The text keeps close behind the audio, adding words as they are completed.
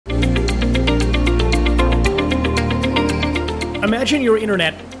Imagine your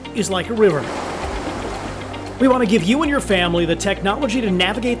internet is like a river. We want to give you and your family the technology to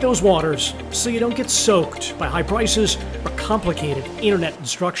navigate those waters so you don't get soaked by high prices or complicated internet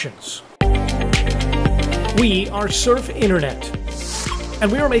instructions. We are Surf Internet,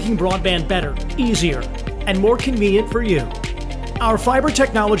 and we are making broadband better, easier, and more convenient for you. Our fiber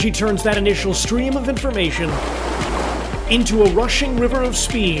technology turns that initial stream of information into a rushing river of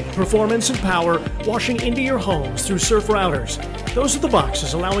speed, performance, and power washing into your homes through Surf routers. Those are the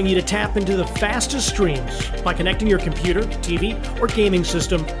boxes allowing you to tap into the fastest streams by connecting your computer, TV, or gaming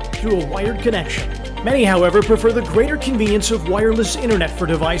system through a wired connection. Many, however, prefer the greater convenience of wireless internet for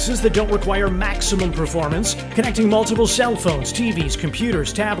devices that don't require maximum performance, connecting multiple cell phones, TVs,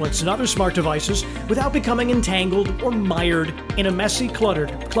 computers, tablets, and other smart devices without becoming entangled or mired in a messy,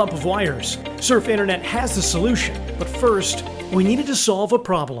 cluttered clump of wires. Surf Internet has the solution, but first, we needed to solve a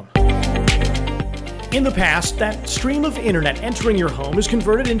problem. In the past, that stream of internet entering your home is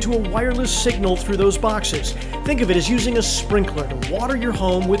converted into a wireless signal through those boxes. Think of it as using a sprinkler to water your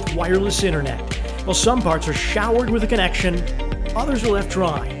home with wireless internet. While some parts are showered with a connection, others are left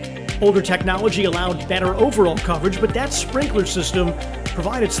dry. Older technology allowed better overall coverage, but that sprinkler system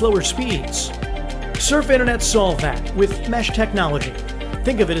provided slower speeds. Surf Internet solved that with mesh technology.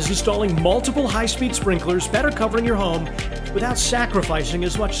 Think of it as installing multiple high-speed sprinklers, better covering your home without sacrificing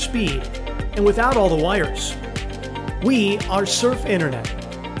as much speed and without all the wires. We are Surf Internet,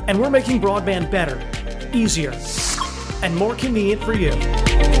 and we're making broadband better, easier, and more convenient for you.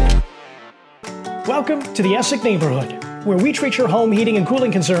 Welcome to the Essex neighborhood, where we treat your home heating and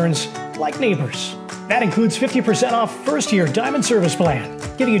cooling concerns like neighbors. That includes 50% off first-year Diamond Service Plan,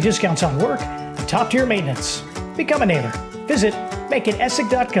 giving you discounts on work and top-tier maintenance. Become a neighbor. Visit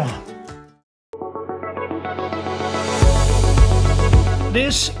makeitessex.com.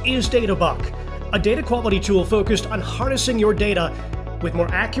 This is DataBuck, a data quality tool focused on harnessing your data with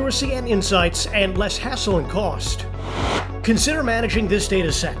more accuracy and insights and less hassle and cost. Consider managing this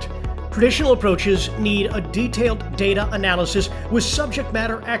data set. Traditional approaches need a detailed data analysis with subject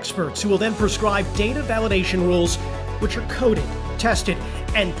matter experts who will then prescribe data validation rules, which are coded, tested,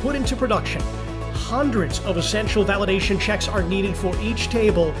 and put into production. Hundreds of essential validation checks are needed for each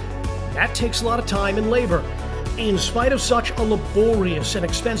table. That takes a lot of time and labor. In spite of such a laborious and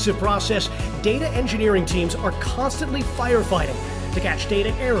expensive process, data engineering teams are constantly firefighting to catch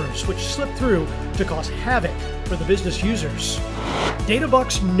data errors which slip through to cause havoc for the business users.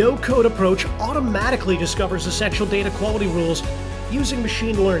 DataBuck's no-code approach automatically discovers essential data quality rules using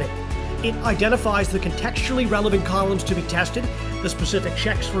machine learning. It identifies the contextually relevant columns to be tested, the specific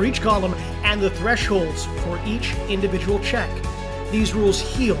checks for each column, and the thresholds for each individual check. These rules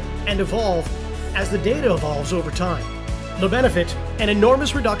heal and evolve as the data evolves over time. The benefit, an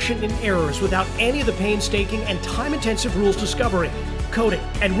enormous reduction in errors without any of the painstaking and time-intensive rules discovery, coding,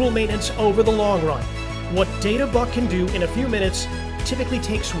 and rule maintenance over the long run. What DataBuck can do in a few minutes typically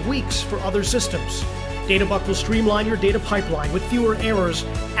takes weeks for other systems. DataBuck will streamline your data pipeline with fewer errors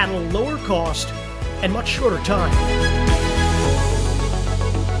at a lower cost and much shorter time.